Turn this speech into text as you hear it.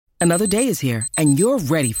Another day is here, and you're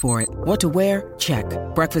ready for it. What to wear? Check.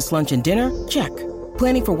 Breakfast, lunch, and dinner? Check.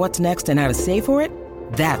 Planning for what's next and how to save for it?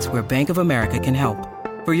 That's where Bank of America can help.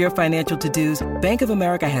 For your financial to-dos, Bank of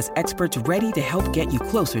America has experts ready to help get you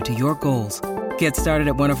closer to your goals. Get started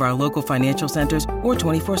at one of our local financial centers or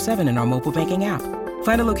 24/7 in our mobile banking app.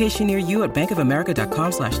 Find a location near you at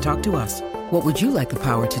bankofamerica.com/talktous. What would you like the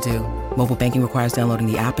power to do? Mobile banking requires downloading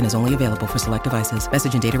the app and is only available for select devices.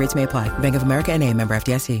 Message and data rates may apply. Bank of America N.A., member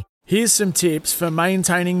FDIC. Here's some tips for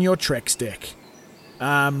maintaining your Trex deck.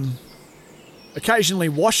 Occasionally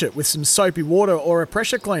wash it with some soapy water or a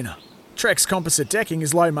pressure cleaner. Trex composite decking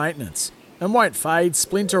is low maintenance and won't fade,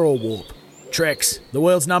 splinter or warp. Trex, the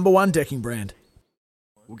world's #1 decking brand.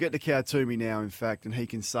 We'll get to Kautumi now, in fact, and he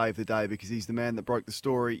can save the day because he's the man that broke the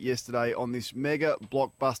story yesterday on this mega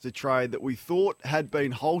blockbuster trade that we thought had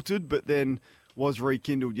been halted but then was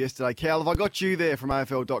rekindled yesterday. Cal, have I got you there from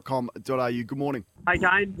afl.com.au? Good morning. Hey,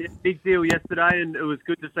 Kane. Big deal yesterday, and it was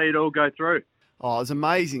good to see it all go through. Oh, it was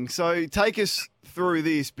amazing. So take us through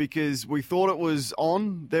this because we thought it was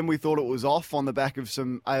on, then we thought it was off on the back of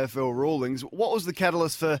some AFL rulings. What was the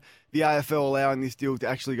catalyst for the AFL allowing this deal to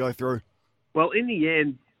actually go through? Well, in the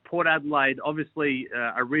end, Port Adelaide obviously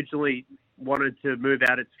originally wanted to move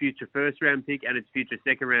out its future first-round pick and its future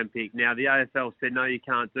second-round pick. Now, the AFL said, no, you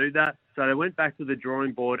can't do that. So they went back to the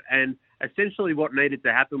drawing board, and essentially what needed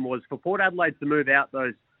to happen was for Port Adelaide to move out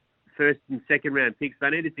those first and second-round picks, they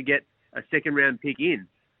needed to get a second-round pick in.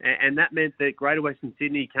 And that meant that Greater Western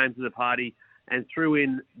Sydney came to the party and threw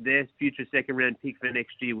in their future second-round pick for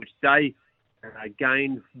next year, which they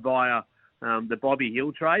gained via the Bobby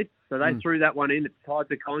Hill trade. So they threw that one in. It's tied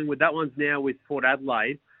to Collingwood. That one's now with Port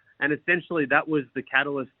Adelaide. And essentially that was the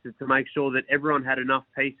catalyst to make sure that everyone had enough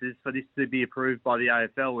pieces for this to be approved by the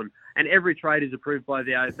AFL. And every trade is approved by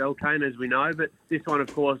the AFL, Kane, as we know. But this one,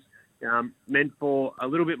 of course, meant for a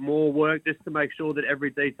little bit more work just to make sure that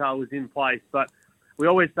every detail was in place. But we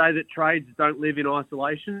always say that trades don't live in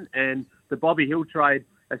isolation. And the Bobby Hill trade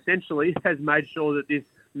essentially has made sure that this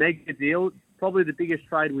mega deal, probably the biggest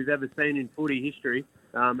trade we've ever seen in footy history,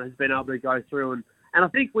 has been able to go through. And I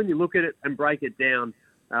think when you look at it and break it down,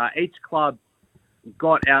 each club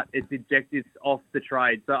got out its objectives off the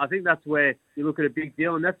trade. So I think that's where you look at a big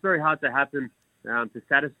deal, and that's very hard to happen to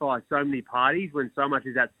satisfy so many parties when so much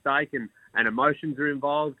is at stake and emotions are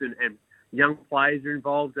involved and young players are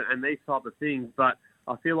involved and these type of things. But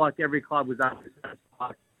I feel like every club was able to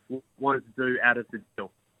satisfy what wanted to do out of the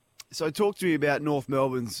deal. So talk to me about North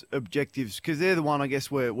Melbourne's objectives, because they're the one I guess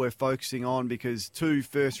we're focusing on, because two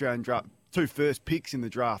first picks in the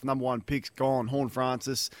draft. #1 pick's gone.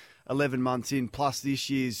 Horne-Francis, 11 months in, plus this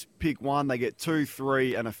year's pick 1. They get 2,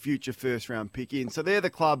 3 and a future first-round pick in. So they're the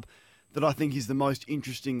club that I think is the most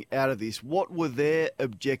interesting out of this. What were their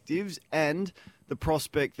objectives and the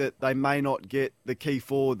prospect that they may not get the key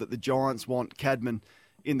forward that the Giants want, Cadman,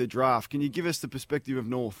 in the draft? Can you give us the perspective of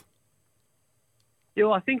North? Yeah,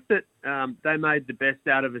 well, I think that they made the best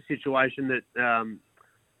out of a situation that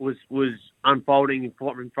was unfolding in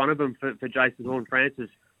front of them for Jason Horne-Francis.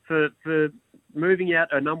 For moving out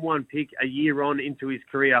a #1 pick a year on into his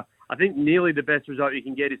career, I think nearly the best result you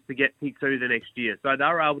can get is to get pick 2 the next year. So they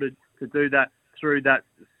were able to do that through that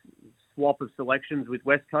swap of selections with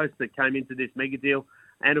West Coast that came into this mega deal.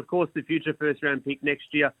 And, of course, the future first-round pick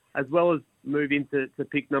next year, as well as move into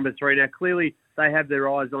pick #3. Now, clearly, they have their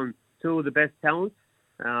eyes on 2 of the best talents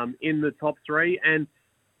in the top 3, and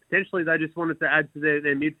potentially they just wanted to add to their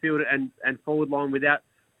midfield and forward line without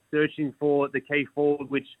searching for the key forward,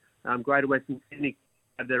 which Greater Western Sydney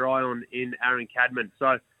have their eye on in Aaron Cadman.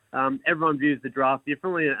 So everyone views the draft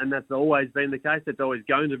differently, and that's always been the case. That's always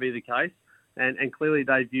going to be the case. And clearly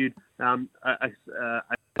they viewed a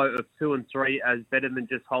vote of 2 and 3 as better than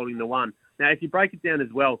just holding the 1. Now, if you break it down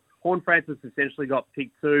as well, Horne-Francis essentially got pick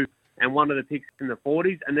 2 and one of the picks in the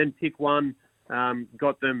 40s, and then pick 1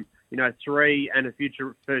 got them, 3 and a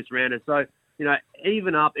future first rounder. So,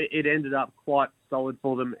 even up, it ended up quite solid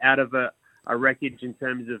for them out of a wreckage in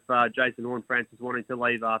terms of Jason Horne-Francis wanting to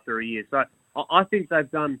leave after a year. So I think they've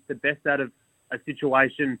done the best out of a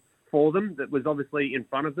situation for them that was obviously in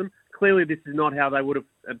front of them. Clearly, this is not how they would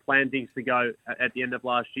have planned things to go at the end of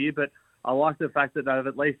last year, but I like the fact that they've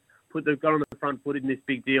at least got on the front foot in this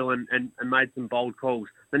big deal and made some bold calls.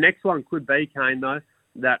 The next one could be, Kane, though,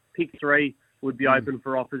 that pick 3 would be open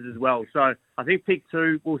for offers as well. So I think pick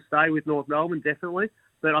 2 will stay with North Melbourne, definitely.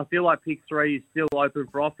 But I feel like pick 3 is still open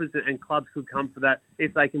for offers, and clubs could come for that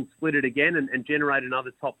if they can split it again and generate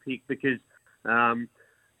another top pick, because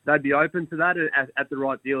they'd be open to that at the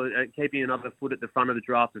right deal, keeping another foot at the front of the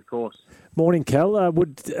draft, of course. Morning, Cal.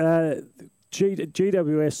 Would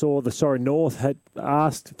GWS North had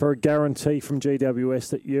asked for a guarantee from GWS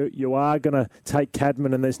that you are going to take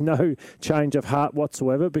Cadman and there's no change of heart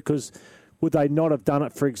whatsoever? Because would they not have done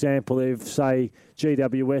it, for example, if, say,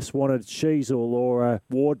 GWS wanted Sheasel or a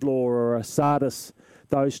Wardlaw or a Sardis,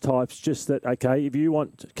 those types, just that, okay, if you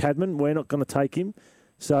want Cadman, we're not going to take him.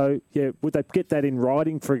 So, yeah, would they get that in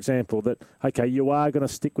writing, for example, that, okay, you are going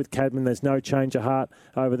to stick with Cadman, there's no change of heart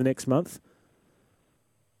over the next month?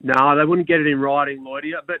 No, they wouldn't get it in writing,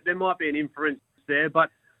 Lloydie, but there might be an inference there. But,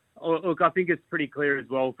 look, I think it's pretty clear as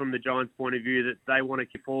well from the Giants' point of view that they want to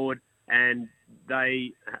keep forward, and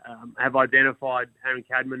they have identified Aaron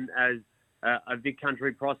Cadman as a Vic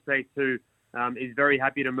Country prospect who is very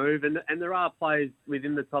happy to move. And there are players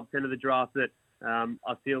within the top 10 of the draft that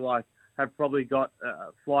I feel like have probably got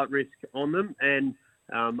flight risk on them. And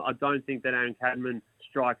I don't think that Aaron Cadman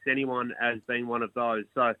strikes anyone as being one of those.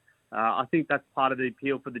 So I think that's part of the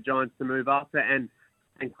appeal for the Giants to move up and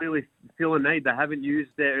clearly feel a need. They haven't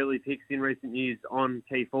used their early picks in recent years on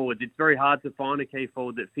key forwards. It's very hard to find a key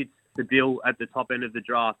forward that fits the bill at the top end of the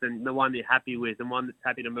draft and the one they're happy with and one that's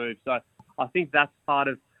happy to move. So I think that's part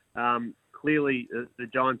of clearly the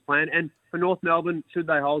Giants' plan. And for North Melbourne, should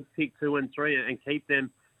they hold pick 2 and 3 and keep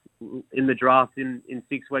them in the draft in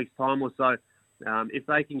 6 weeks' time or so, if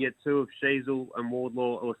they can get 2 of Sheasel and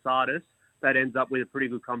Wardlaw or Sardis, that ends up with a pretty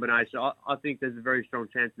good combination. I think there's a very strong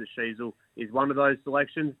chance that Sheasel is one of those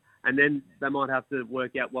selections, and then they might have to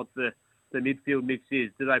work out what the midfield mix is.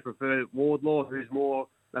 Do they prefer Wardlaw, who's more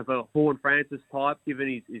of a Horne-Francis type, given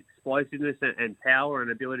his explosiveness and power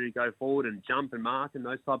and ability to go forward and jump and mark and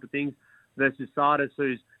those type of things, versus Sardis,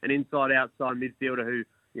 who's an inside-outside midfielder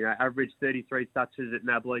who averaged 33 touches at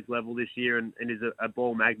NAB League level this year and is a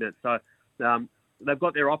ball magnet. So they've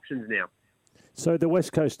got their options now. So the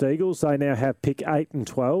West Coast Eagles, they now have pick 8 and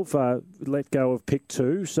 12, let go of pick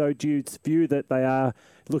 2. So do you view that they are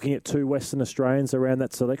looking at 2 Western Australians around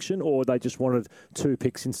that selection, or they just wanted 2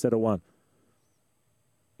 picks instead of 1?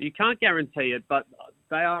 You can't guarantee it, but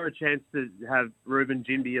they are a chance to have Ruben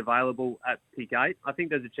Jimby available at pick 8. I think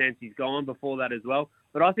there's a chance he's gone before that as well.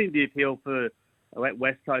 But I think the appeal for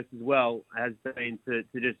West Coast as well has been to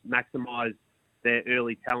just maximise their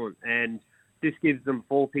early talent. And this gives them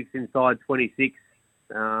 4 picks inside 26.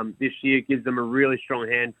 This year gives them a really strong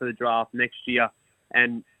hand for the draft next year.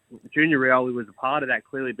 And Junior Rioli was a part of that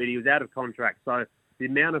clearly, but he was out of contract. So the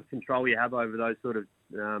amount of control you have over those sort of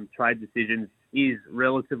trade decisions is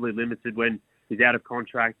relatively limited when he's out of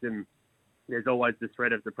contract, and there's always the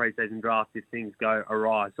threat of the preseason draft if things go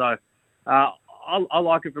awry. So I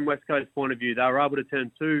like it from West Coast's point of view. They were able to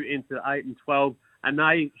turn 2 into 8 and 12, and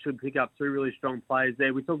they should pick up 2 really strong players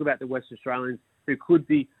there. We talk about the West Australians who could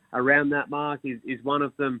be around that mark. Is one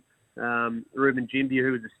of them Ruben Jimby,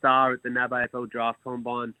 who was a star at the NAB AFL Draft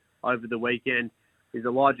Combine over the weekend? Is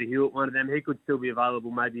Elijah Hewitt one of them? He could still be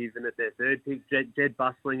available maybe even at their 3rd pick. Jed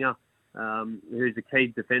Buslinger, who's a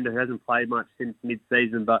key defender who hasn't played much since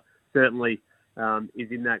mid-season, but certainly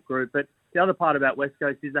is in that group. But the other part about West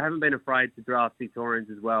Coast is they haven't been afraid to draft Victorians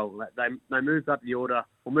as well. They moved up the order,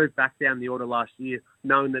 or moved back down the order last year,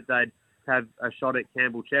 knowing that they'd have a shot at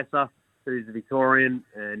Campbell Chesser, who's a Victorian,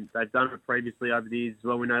 and they've done it previously over the years as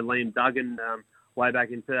well. We know Liam Duggan way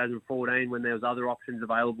back in 2014 when there was other options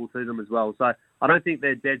available to them as well. So I don't think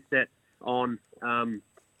they're dead set on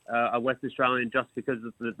a West Australian just because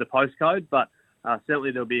of the postcode, but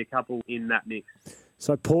certainly there'll be a couple in that mix.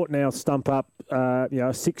 So Port now stump up, a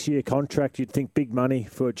 6-year contract. You'd think big money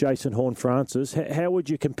for Jason Horne-Francis. How would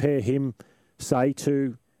you compare him, say,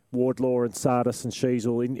 to Wardlaw and Sardis and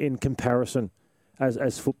Sheasel in comparison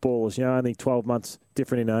as footballers? Only 12 months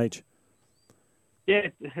different in age. Yeah,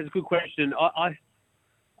 it's a good question.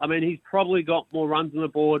 I mean, he's probably got more runs on the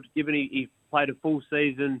board, given he played a full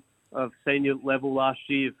season of senior level last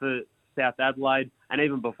year for South Adelaide, and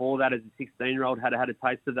even before that, as a 16-year-old, had a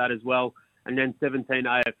taste of that as well. And then 17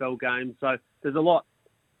 AFL games. So there's a lot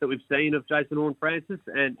that we've seen of Jason Horne-Francis,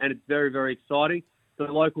 and it's very, very exciting. The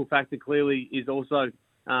local factor clearly is also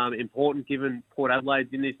important, given Port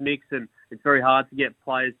Adelaide's in this mix, and it's very hard to get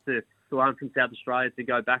players who aren't from South Australia to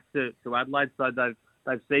go back to Adelaide. So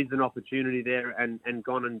they've seized an opportunity there and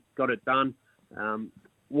gone and got it done.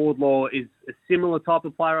 Wardlaw is a similar type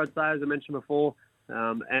of player, I'd say, as I mentioned before,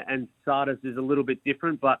 and Sardis is a little bit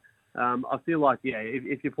different, but I feel like,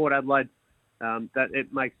 if you're Port Adelaide, that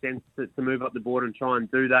it makes sense to move up the board and try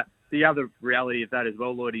and do that. The other reality of that as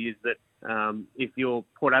well, Lloydie, is that if you're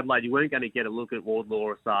Port Adelaide, you weren't going to get a look at Wardlaw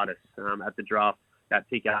or Sardis at the draft, that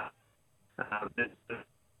pick up.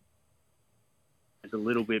 It's a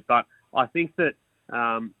little bit, but I think that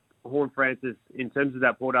Horne-Francis, in terms of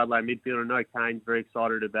that Port Adelaide midfield, I know Kane's very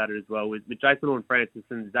excited about it as well. With Jason Horne-Francis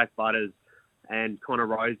and Zach Butters and Connor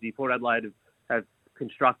Rosie, Port Adelaide have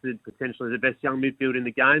constructed potentially the best young midfield in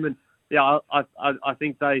the game. And yeah, I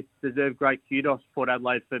think they deserve great kudos, Port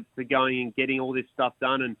Adelaide, for going and getting all this stuff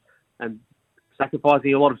done and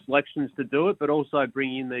sacrificing a lot of selections to do it, but also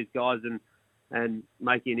bringing in these guys and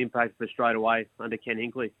making an impact for straight away under Ken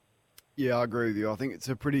Hinkley. Yeah, I agree with you. I think it's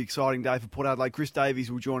a pretty exciting day for Port Adelaide. Chris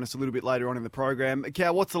Davies will join us a little bit later on in the program.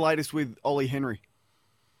 Cal, what's the latest with Ollie Henry?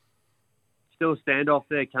 Still a standoff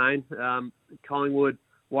there, Kane. Collingwood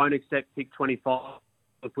won't accept pick 25.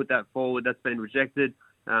 We'll put that forward. That's been rejected.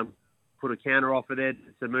 Put a counter offer there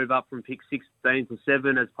to move up from pick 16 to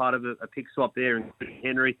 7 as part of a pick swap there, including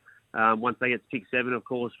Henry. Once they get to pick 7, of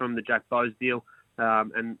course, from the Jack Bowes deal.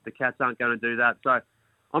 And the Cats aren't going to do that. So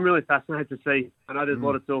I'm really fascinated to see. I know there's a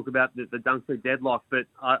lot of talk about the Dunkley deadlock, but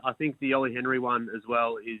I think the Ollie Henry one as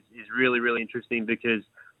well is really, really interesting because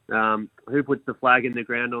who puts the flag in the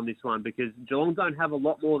ground on this one? Because Geelong don't have a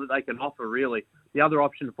lot more that they can offer, really. The other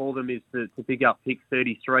option for them is to pick up pick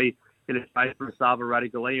 33 in a trade for Sava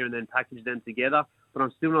Radigalia and then package them together. But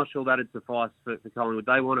I'm still not sure that would suffice for Collingwood.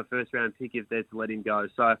 They want a first-round pick if they're to let him go.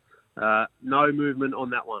 So no movement on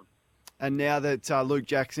that one. And now that Luke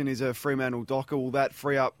Jackson is a Fremantle Docker, will that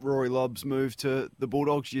free up Rory Lobb's move to the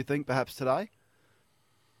Bulldogs, do you think, perhaps today?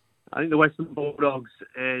 I think the Western Bulldogs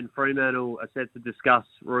and Fremantle are set to discuss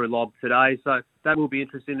Rory Lobb today. So that will be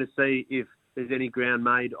interesting to see if there's any ground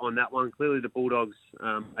made on that one. Clearly the Bulldogs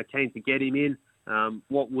are keen to get him in.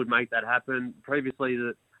 What would make that happen? Previously,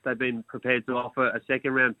 they've been prepared to offer a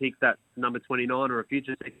second-round pick, that number 29, or a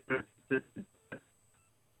future second.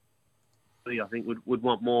 I think would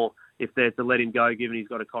want more if they're to let him go, given he's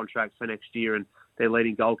got a contract for next year and they're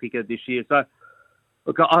leading goal kicker this year. So,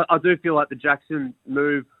 look, I do feel like the Jackson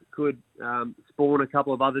move could spawn a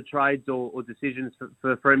couple of other trades or decisions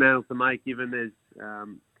for Fremantle to make, given there's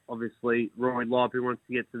obviously Rory Lobb who wants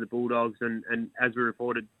to get to the Bulldogs, and as we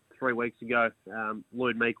reported 3 weeks ago,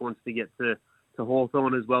 Lloyd Meek wants to get to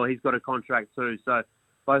Hawthorn as well. He's got a contract too. So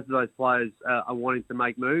both of those players are wanting to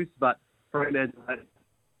make moves, but Fremantle...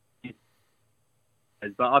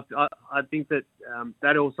 But I think that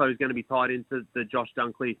that also is going to be tied into the Josh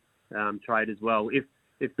Dunkley trade as well.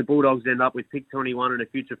 If the Bulldogs end up with pick 21 and a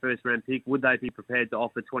future first-round pick, would they be prepared to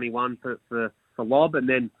offer 21 for Lobb? And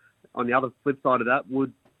then on the other flip side of that,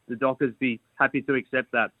 would the Dockers be happy to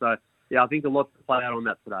accept that? So, yeah, I think a lot to play out on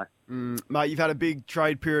that today. Mate, you've had a big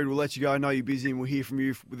trade period. We'll let you go. I know you're busy and we'll hear from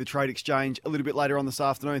you with the trade exchange a little bit later on this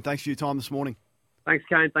afternoon. Thanks for your time this morning. Thanks,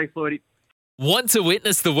 Kane. Thanks, Lloydie. Want to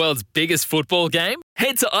witness the world's biggest football game?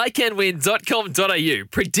 Head to iCanWin.com.au,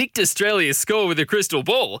 predict Australia's score with a crystal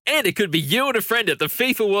ball, and it could be you and a friend at the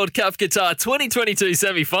FIFA World Cup Qatar 2022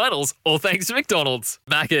 semi-finals, all thanks to McDonald's.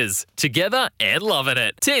 Maccas, together and loving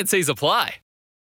it. TNCs apply.